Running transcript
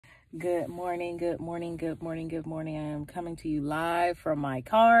Good morning, good morning, good morning, good morning. I am coming to you live from my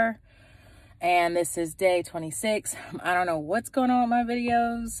car, and this is day 26. I don't know what's going on with my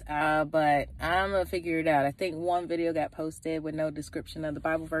videos, but I'm gonna figure it out. I think one video got posted with no description of the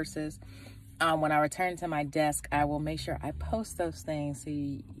Bible verses. When I return to my desk, I will make sure I post those things so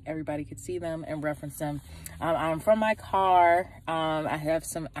everybody could see them and reference them. I'm from my car. I've had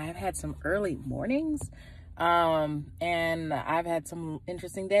some early mornings. And I've had some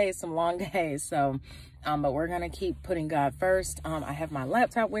interesting days, some long days. So, but we're going to keep putting God first. I have my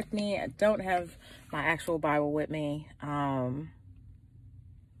laptop with me. I don't have my actual Bible with me.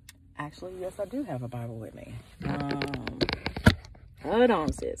 Actually, yes, I do have a Bible with me. Hold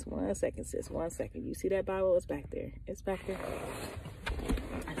on, sis. 1 second, sis. 1 second. You see that Bible? It's back there. It's back there.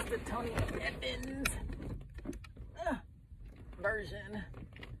 That's the Tony Evans version.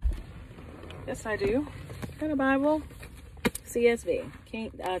 Yes, I do. Got a Bible. CSV.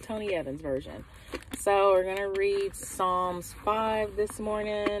 Tony Evans version. So we're going to read Psalms 5 this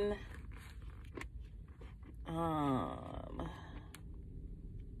morning.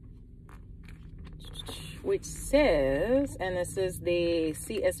 Which says, and this is the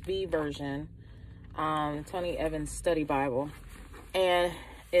CSV version, Tony Evans Study Bible. And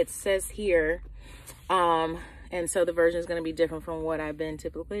it says here, and so the version is going to be different from what I've been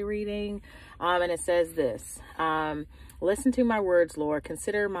typically reading. And it says this, listen to my words, Lord,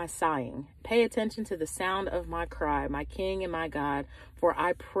 consider my sighing. Pay attention to the sound of my cry, my King and my God, for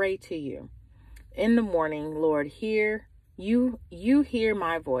I pray to you. In the morning, Lord, hear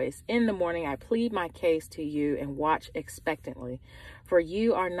my voice. In the morning, I plead my case to you and watch expectantly. For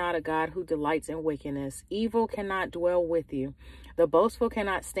you are not a God who delights in wickedness. Evil cannot dwell with you. The boastful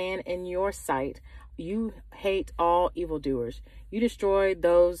cannot stand in your sight. You hate all evildoers. You destroy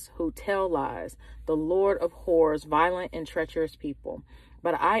those who tell lies. The Lord abhors violent and treacherous people.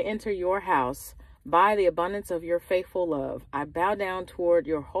 But I enter your house by the abundance of your faithful love. I bow down toward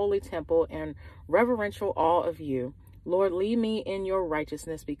your holy temple in reverential awe of you. Lord, lead me in your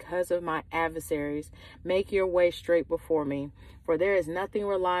righteousness because of my adversaries. Make your way straight before me. For there is nothing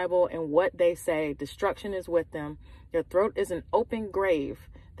reliable in what they say. Destruction is with them. Their throat is an open grave.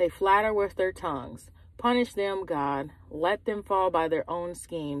 They flatter with their tongues. Punish them, God. Let them fall by their own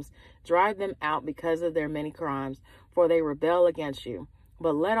schemes. Drive them out because of their many crimes, for they rebel against you.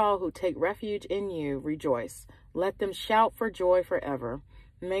 But let all who take refuge in you rejoice. Let them shout for joy forever.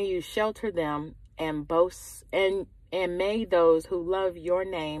 May you shelter them and boast, and may those who love your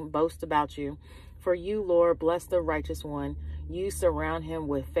name boast about you. For you, Lord, bless the righteous one. You surround him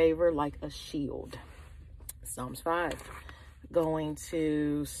with favor like a shield. Psalms 5. Going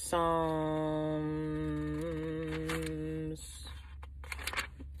to Psalms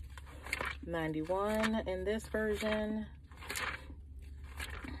 91 in this version.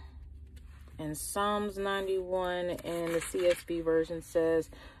 And Psalms 91 in the CSB version says,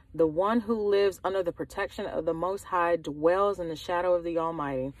 the one who lives under the protection of the Most High dwells in the shadow of the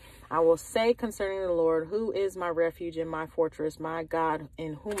Almighty. I will say concerning the Lord, who is my refuge and my fortress, my God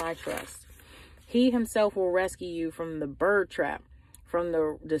in whom I trust. He himself will rescue you from the bird trap, from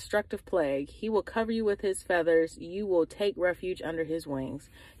the destructive plague. He will cover you with his feathers. You will take refuge under his wings.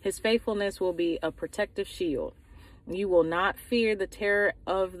 His faithfulness will be a protective shield. You will not fear the terror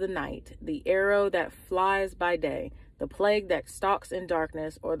of the night, the arrow that flies by day, the plague that stalks in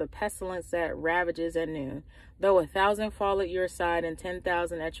darkness, or the pestilence that ravages at noon. Though 1,000 fall at your side and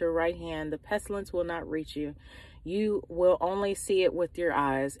 10,000 at your right hand, the pestilence will not reach you. You will only see it with your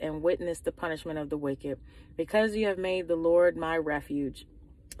eyes and witness the punishment of the wicked. Because you have made the Lord my refuge,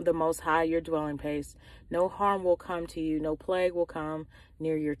 the Most High your dwelling place, no harm will come to you, no plague will come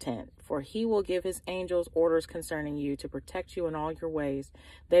near your tent. For he will give his angels orders concerning you to protect you in all your ways.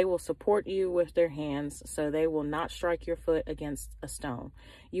 They will support you with their hands, so they will not strike your foot against a stone.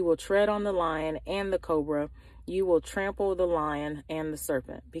 You will tread on the lion and the cobra. You will trample the lion and the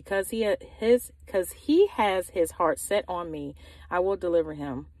serpent. Because he has his heart set on me, I will deliver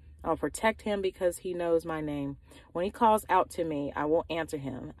him. I'll protect him because he knows my name. When he calls out to me, I will answer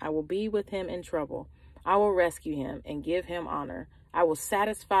him. I will be with him in trouble. I will rescue him and give him honor. I will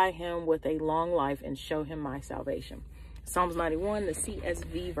satisfy him with a long life and show him my salvation. Psalms 91, the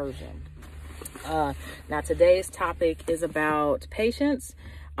CSV version. Now today's topic is about patience.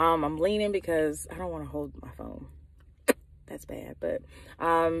 I'm leaning because I don't want to hold my phone. That's bad, but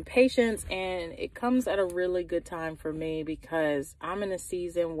patience, and it comes at a really good time for me because I'm in a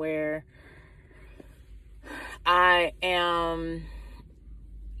season where I am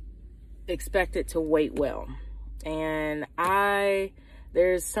expected to wait well. And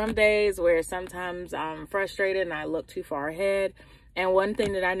there's some days where sometimes I'm frustrated and I look too far ahead. And one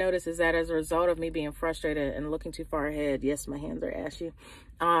thing that I noticed is that as a result of me being frustrated and looking too far ahead, yes, my hands are ashy.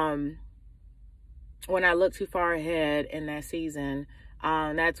 When I look too far ahead in that season,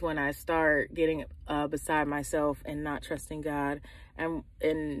 that's when I start getting beside myself and not trusting God.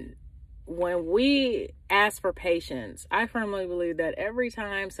 And when we ask for patience, I firmly believe that every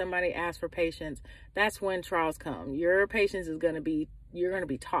time somebody asks for patience, that's when trials come. Your patience is going to be, you're going to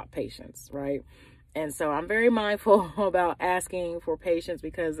be taught patience, right? And so I'm very mindful about asking for patience,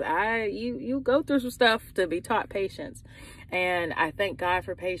 because you go through some stuff to be taught patience. And I thank God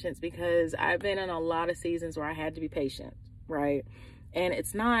for patience, because I've been in a lot of seasons where I had to be patient, right? And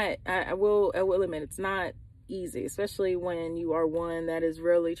it's not, I will admit, it's not easy, especially when you are one that is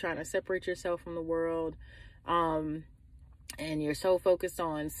really trying to separate yourself from the world. And you're so focused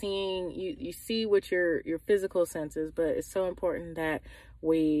on seeing, you see with your physical senses, but it's so important that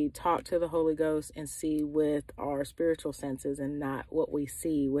we talk to the Holy Ghost and see with our spiritual senses, and not what we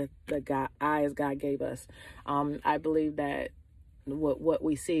see with the eyes God gave us. I believe that what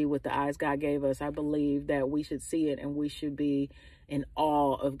we see with the eyes God gave us, I believe that we should see it, and we should be in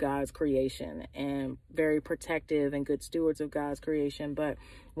awe of God's creation and very protective and good stewards of God's creation. But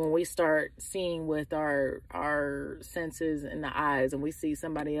when we start seeing with our senses and the eyes, and we see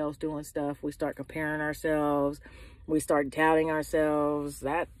somebody else doing stuff, we start comparing ourselves, we start doubting ourselves.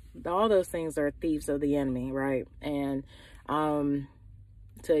 That all those things are thieves of the enemy, right? And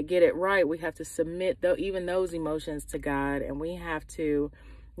to get it right, we have to submit even those emotions to God, and we have to,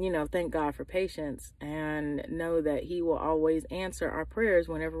 thank God for patience, and know that he will always answer our prayers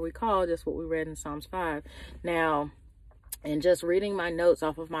whenever we call, just what we read in Psalms 5. Now, and just reading my notes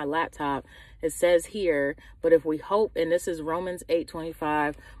off of my laptop, it says here, but if we hope, and this is Romans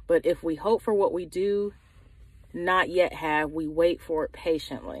 8:25, but if we hope for what we do not yet have, we wait for it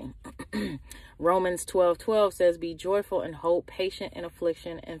patiently. Romans 12:12 says, be joyful in hope, patient in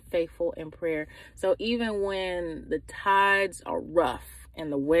affliction, and faithful in prayer. So even when the tides are rough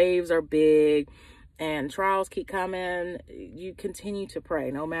and the waves are big and trials keep coming, you continue to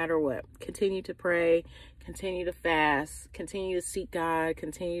pray no matter what. Continue to pray, continue to fast, continue to seek God,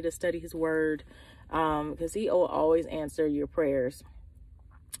 continue to study his word, because he will always answer your prayers.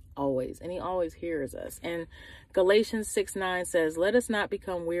 Always. And he always hears us. And Galatians 6:9 says, let us not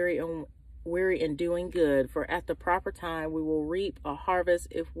become weary in doing good, for at the proper time we will reap a harvest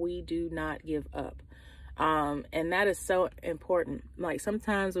if we do not give up. And that is so important. Like,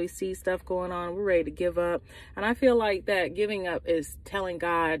 sometimes we see stuff going on, we're ready to give up. And I feel like that giving up is telling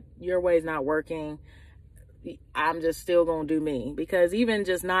God, your way is not working, I'm just still gonna do me. Because even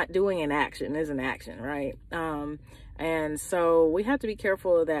just not doing an action is an action, right? And so we have to be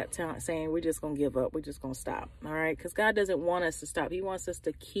careful of that, saying we're just gonna give up, we're just gonna stop. All right, because God doesn't want us to stop. He wants us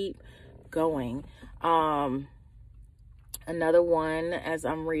to keep going. Another one, as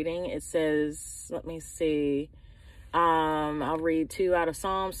I'm reading, it says, let me see, I'll read 2 out of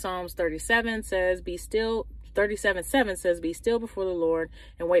Psalms. Psalms 37 says, be still. 37:7 says, be still before the Lord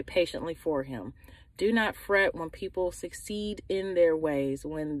and wait patiently for him. Do not fret when people succeed in their ways,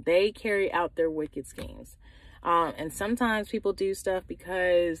 when they carry out their wicked schemes. And sometimes people do stuff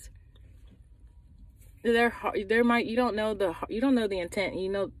because you don't know the intent,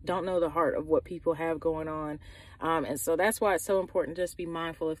 don't know the heart of what people have going on. And so that's why it's so important to just be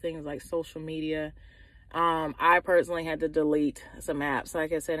mindful of things like social media. I personally had to delete some apps,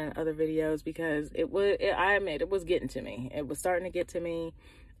 like I said in other videos, because I admit it was getting to me. It was starting to get to me.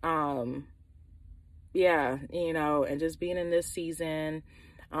 Yeah, and just being in this season,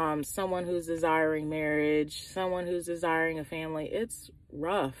 someone who's desiring marriage, someone who's desiring a family, it's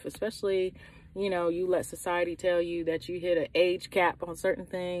rough, especially, you let society tell you that you hit an age cap on certain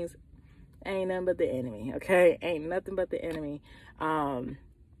things. Ain't nothing but the enemy, okay? Ain't nothing but the enemy.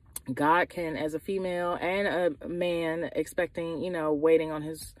 God can, as a female and a man expecting, waiting on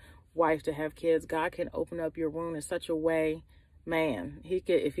his wife to have kids, God can open up your womb in such a way. Man,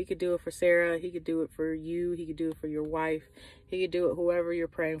 if he could do it for Sarah, he could do it for you. He could do it for your wife. He could do it whoever you're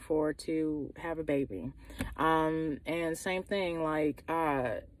praying for to have a baby. And same thing, like,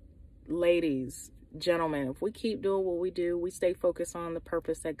 ladies, gentlemen, if we keep doing what we do, we stay focused on the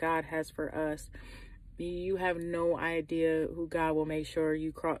purpose that God has for us, you have no idea who God will make sure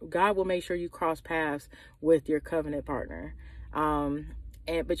you cross paths with your covenant partner.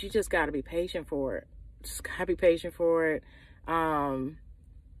 But you just got to be patient for it. Just got to be patient for it.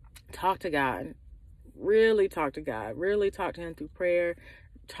 Talk to God. Really talk to God. Really talk to him through prayer.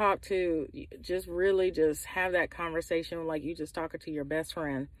 Just have that conversation like you just talking to your best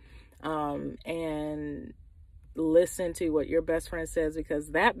friend. And listen to what your best friend says,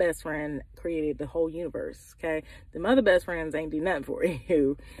 because that best friend created the whole universe. Okay, the other best friends ain't do nothing for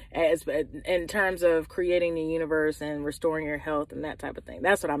you as in terms of creating the universe and restoring your health and that type of thing.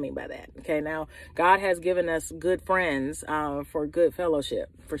 That's what I mean by that. Okay, now God has given us good friends for good fellowship,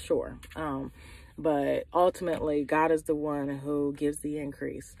 for sure, but ultimately God is the one who gives the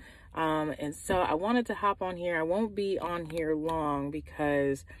increase. And so I wanted to hop on here. I won't be on here long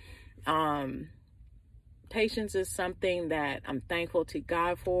because patience is something that I'm thankful to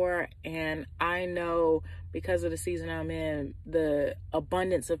God for. And I know because of the season I'm in, the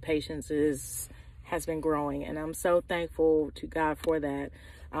abundance of patience has been growing. And I'm so thankful to God for that.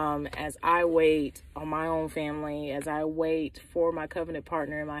 As I wait on my own family, as I wait for my covenant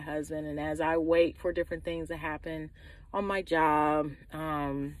partner and my husband, and as I wait for different things to happen on my job,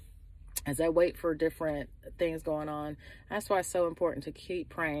 as I wait for different things going on. That's why it's so important to keep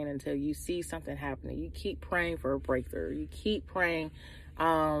praying until you see something happening. You keep praying for a breakthrough. You keep praying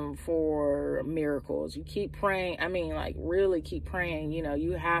for miracles. You keep praying. I mean, like, really keep praying. You know,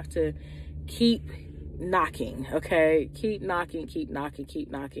 you have to keep knocking, okay? Keep knocking, keep knocking,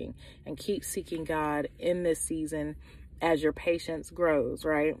 keep knocking, and keep seeking God in this season as your patience grows,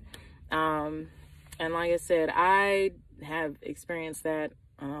 right? And like I said, I have experienced that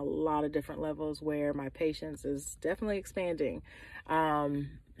on a lot of different levels where my patience is definitely expanding.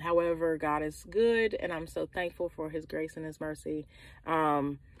 However, God is good, and I'm so thankful for his grace and his mercy.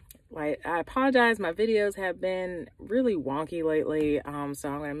 Like, I apologize, my videos have been really wonky lately, so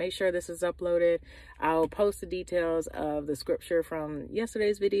I'm going to make sure this is uploaded. I'll post the details of the scripture from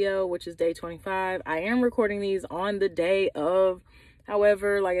yesterday's video, which is day 25. I am recording these on the day of.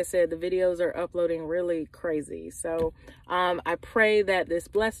 However, like I said, the videos are uploading really crazy. So I pray that this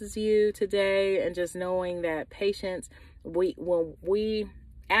blesses you today, and just knowing that patience, when we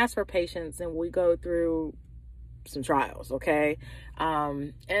ask for patience and we go through some trials, okay?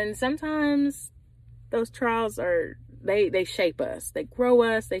 And sometimes those trials they shape us, they grow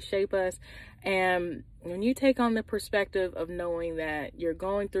us, they shape us. And when you take on the perspective of knowing that you're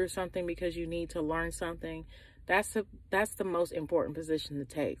going through something because you need to learn something, that's the most important position to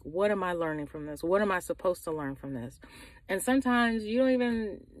take. What am I learning from this? What am I supposed to learn from this? And sometimes you don't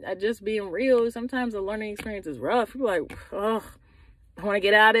even, just being real, sometimes the learning experience is rough. You're like, oh, I want to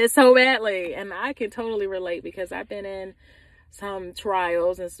get out of it so badly. And I can totally relate, because I've been in some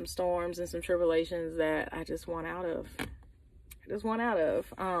trials and some storms and some tribulations that I just want out of.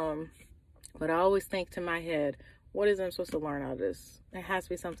 But I always think to my head, what is I supposed to learn out of this? There has to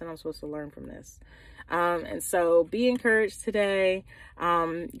be something I'm supposed to learn from this. And so be encouraged today.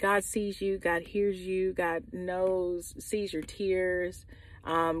 God sees you. God hears you. God sees your tears.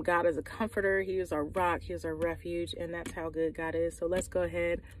 God is a comforter. He is our rock. He is our refuge. And that's how good God is. So let's go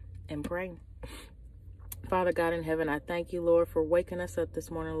ahead and pray. Father God in heaven, I thank you, Lord, for waking us up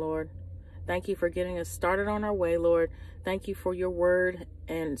this morning, Lord. Thank you for getting us started on our way, Lord. Thank you for your word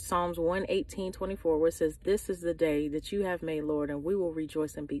in Psalms 118:24, where it says, this is the day that you have made, Lord, and we will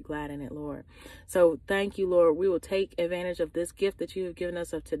rejoice and be glad in it, Lord. So thank you, Lord. We will take advantage of this gift that you have given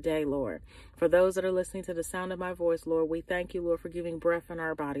us of today, Lord. For those that are listening to the sound of my voice, Lord, we thank you, Lord, for giving breath in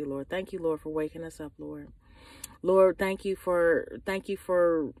our body, Lord. Thank you, Lord, for waking us up, Lord. Lord, thank you for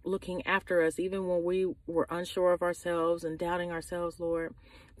looking after us, even when we were unsure of ourselves and doubting ourselves, Lord.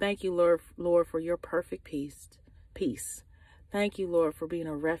 Thank you, Lord, for your perfect peace. Thank you, Lord, for being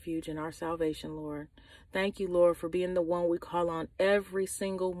a refuge in our salvation, Lord. Thank you, Lord, for being the one we call on every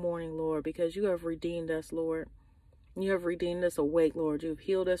single morning, Lord, because you have redeemed us, Lord. You have redeemed us awake, Lord. You have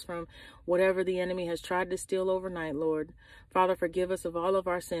healed us from whatever the enemy has tried to steal overnight, Lord. Father, forgive us of all of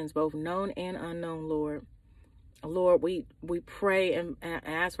our sins, both known and unknown, Lord. Lord, we pray and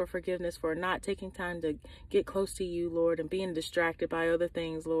ask for forgiveness for not taking time to get close to you, Lord, and being distracted by other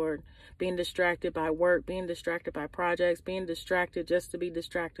things, Lord. Being distracted by work, being distracted by projects, being distracted just to be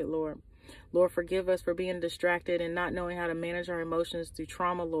distracted, Lord. Lord, forgive us for being distracted and not knowing how to manage our emotions through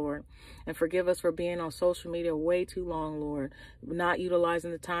trauma, Lord. And forgive us for being on social media way too long, Lord. Not utilizing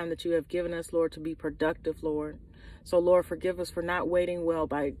the time that you have given us, Lord, to be productive, Lord. So, Lord, forgive us for not waiting well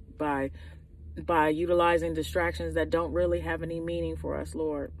by utilizing distractions that don't really have any meaning for us,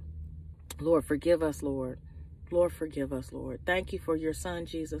 Lord. Lord, forgive us, Lord. Lord, forgive us, Lord. Thank you for your son,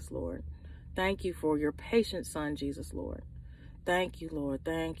 Jesus, Lord. Thank you for your patient son, Jesus, Lord. Thank you, Lord.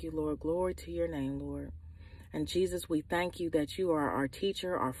 Thank you, Lord. Glory to your name, Lord. And Jesus, we thank you that you are our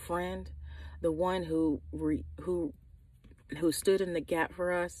teacher, our friend, the one who stood in the gap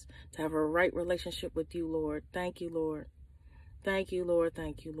for us to have a right relationship with you, Lord. Thank you, Lord. Thank you, Lord.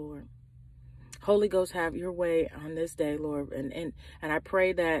 Thank you, Lord. Holy Ghost, have your way on this day, Lord. And I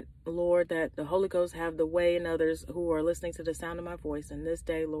pray that, Lord, that the Holy Ghost have the way in others who are listening to the sound of my voice in this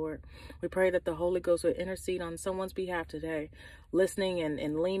day, Lord. We pray that the Holy Ghost will intercede on someone's behalf today, listening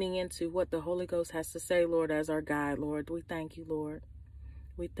and leaning into what the Holy Ghost has to say, Lord, as our guide, Lord. We thank you, Lord.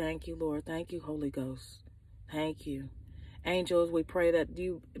 We thank you, Lord. Thank you, Holy Ghost. Thank you. Angels, we pray that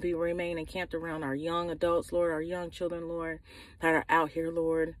you remain encamped around our young adults, Lord, our young children, Lord, that are out here,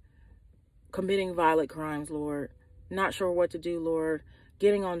 Lord, committing violent crimes, Lord, not sure what to do, Lord,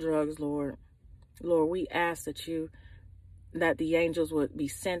 getting on drugs, Lord. Lord, we ask that the angels would be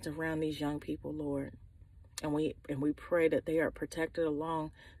sent around these young people, Lord. And we pray that they are protected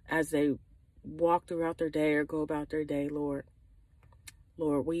along as they walk throughout their day or go about their day, Lord.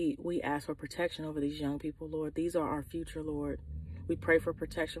 Lord, we ask for protection over these young people, Lord. These are our future, Lord. We pray for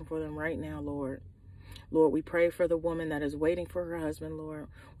protection for them right now, Lord. Lord, we pray for the woman that is waiting for her husband, Lord.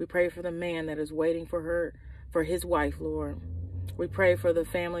 We pray for the man that is waiting for his wife, Lord. We pray for the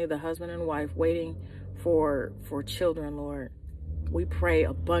family, the husband and wife waiting for children, Lord. We pray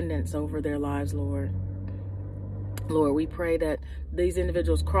abundance over their lives, Lord. Lord, we pray that these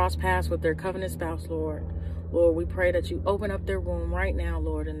individuals cross paths with their covenant spouse, Lord. Lord, we pray that you open up their womb right now,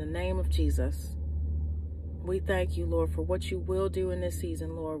 Lord, in the name of Jesus. We thank you, Lord, for what you will do in this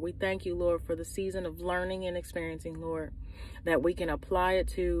season, Lord. We thank you, Lord, for the season of learning and experiencing, Lord, that we can apply it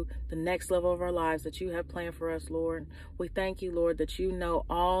to the next level of our lives that you have planned for us, Lord. We thank you, Lord, that you know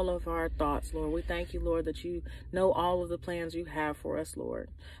all of our thoughts, Lord. We thank you, Lord, that you know all of the plans you have for us, Lord.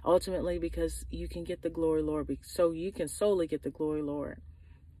 Ultimately, because you can get the glory, Lord, so you can solely get the glory, Lord.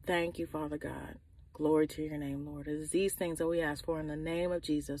 Thank you, Father God. Glory to your name, Lord. It is these things that we ask for in the name of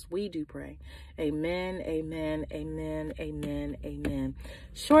Jesus. We do pray. Amen, amen, amen, amen, amen.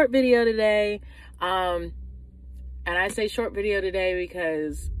 Short video today. And I say short video today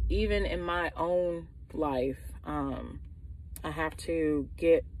because even in my own life, I have to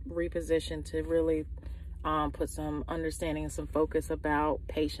get repositioned to really put some understanding and some focus about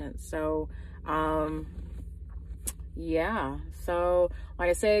patience. So, yeah, so like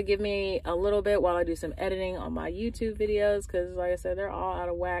I said, give me a little bit while I do some editing on my YouTube videos, because like I said, they're all out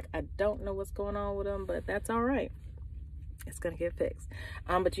of whack. I don't know what's going on with them, but that's all right. It's gonna get fixed.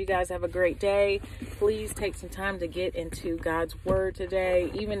 But you guys have a great day. Please take some time to get into God's word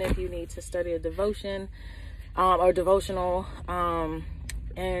today, even if you need to study a devotion or devotional. And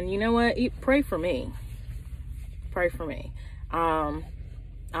you know what, pray for me. Pray for me.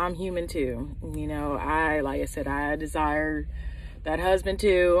 I'm human too. You know, like I said, I desire that husband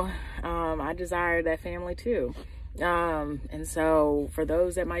too. I desire that family too. And so for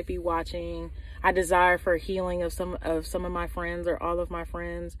those that might be watching, I desire for healing of some of my friends or all of my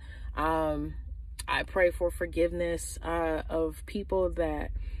friends. I pray for forgiveness of people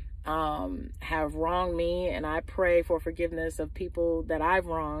that have wronged me, and I pray for forgiveness of people that I've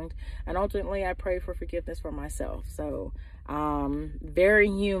wronged, and ultimately I pray for forgiveness for myself. So very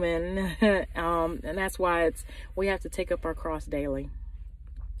human. And that's why we have to take up our cross daily.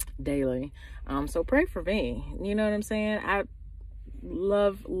 So pray for me. You know what I'm saying? I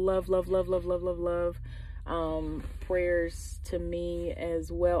love prayers to me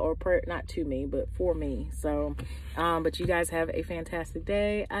as well, or prayer, not to me, but for me. So but you guys have a fantastic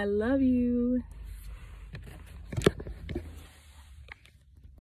day. I love you.